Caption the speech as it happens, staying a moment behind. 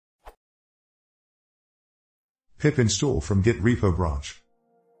Pip install from Git repo branch.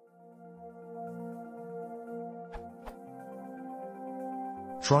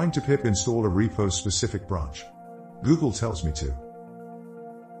 Trying to pip install a repo-specific branch. Google tells me to.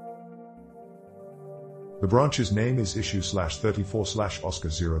 The branch's name is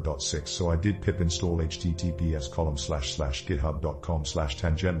issue/34/oscar0.6, so I did pip install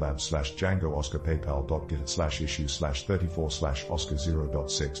https://github.com/tangentlab/django oscar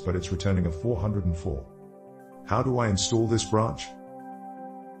paypal.git/issue/34/oscar0.6, but it's returning a 404. How do I install this branch?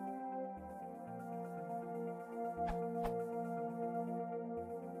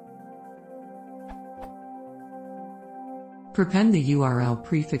 Prepend the URL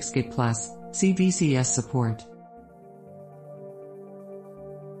prefix git plus, CVCS support.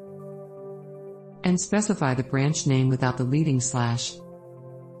 And specify the branch name without the leading slash.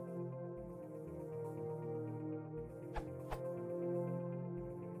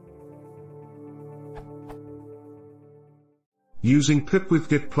 Using pip with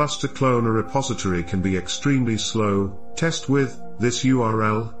git plus to clone a repository can be extremely slow. Test with this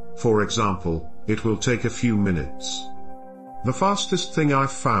URL, for example, it will take a few minutes. The fastest thing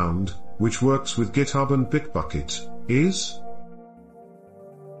I've found, which works with GitHub and Bitbucket, is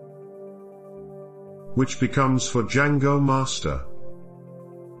which becomes for Django master.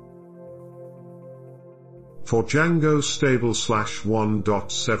 For Django stable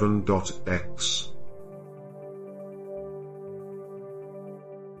 /1.7.x.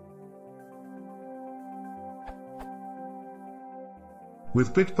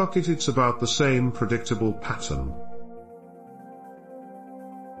 With Bitbucket it's about the same predictable pattern.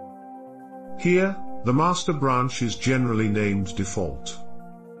 Here, the master branch is generally named default.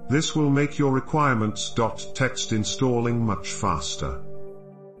 This will make your requirements.txt installing much faster.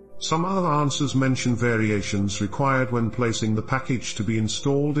 Some other answers mention variations required when placing the package to be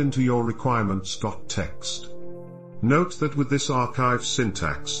installed into your requirements.txt. Note that with this archive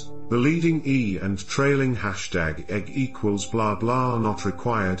syntax, the leading E and trailing hashtag egg equals blah blah are not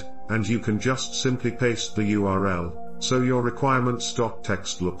required, and you can just simply paste the URL, so your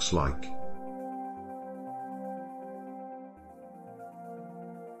requirements.txt looks like.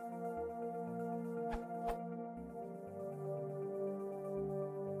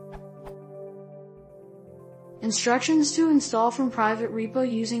 Instructions to install from private repo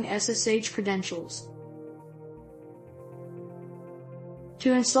using SSH credentials.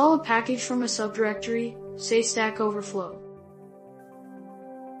 To install a package from a subdirectory, say Stack Overflow.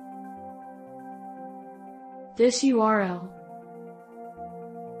 This URL.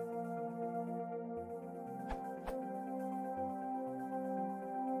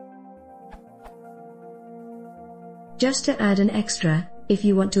 Just to add an extra, if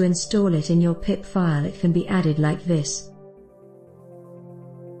you want to install it in your pip file, it can be added like this.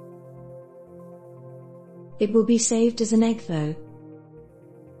 It will be saved as an egg though.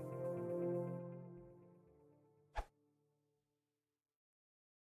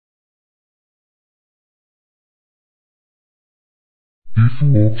 If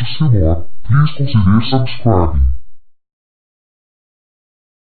you want to see more, please consider subscribing.